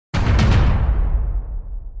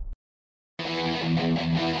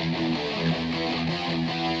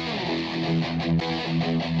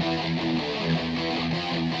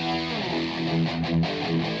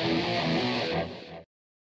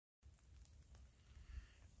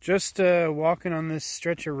Just walking on this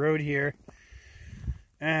stretch of road here,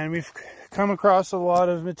 and we've come across a lot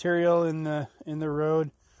of material in the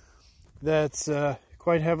road that's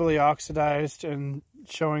quite heavily oxidized and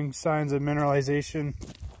showing signs of mineralization.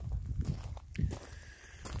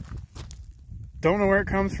 Don't know where it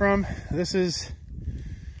comes from. This is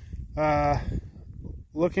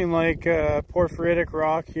looking like porphyritic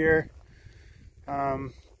rock here,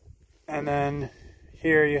 and then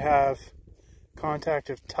here you have contact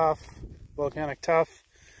of tuff, volcanic tuff.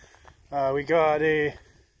 We got a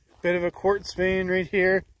bit of a quartz vein right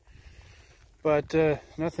here, but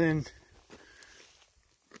nothing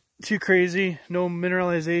too crazy. No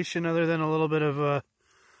mineralization other than a little bit of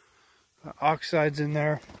oxides in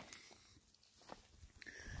there.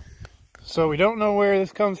 So we don't know where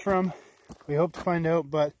this comes from. We hope to find out,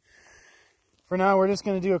 but for now we're just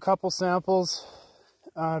going to do a couple samples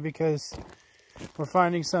because we're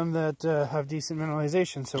finding some that have decent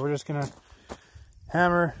mineralization. So we're just going to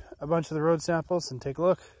hammer a bunch of the road samples and take a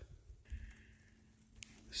look.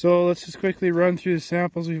 So let's just quickly run through the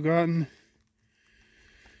samples we've gotten.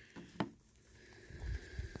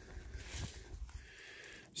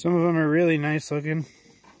 Some of them are really nice looking.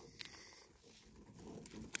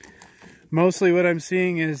 Mostly what I'm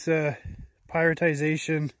seeing is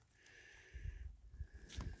pyritization,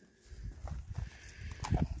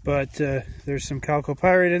 but there's some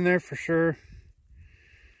chalcopyrite in there for sure.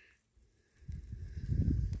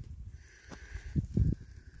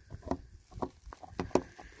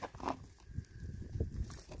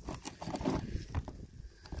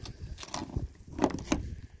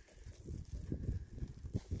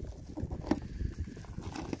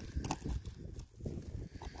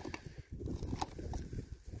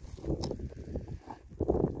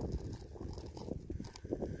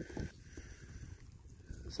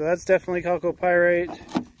 So that's definitely chalcopyrite.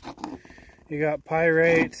 You got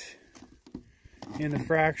pyrite in the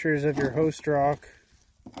fractures of your host rock.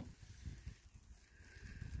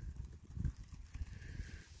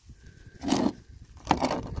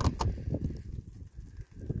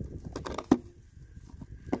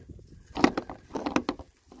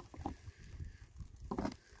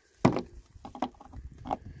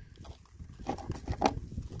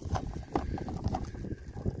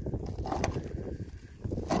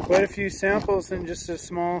 Quite a few samples in just a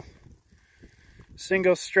small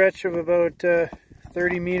single stretch of about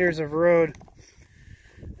 30 meters of road,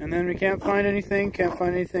 and then we can't find anything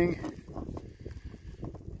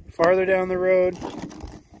farther down the road.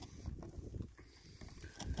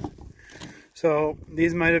 So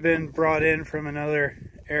these might have been brought in from another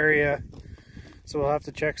area, so we'll have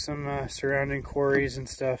to check some surrounding quarries and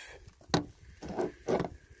stuff.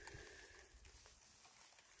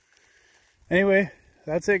 Anyway,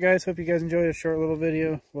 that's it guys. Hope you guys enjoyed a short little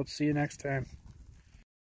video. We'll see you next time.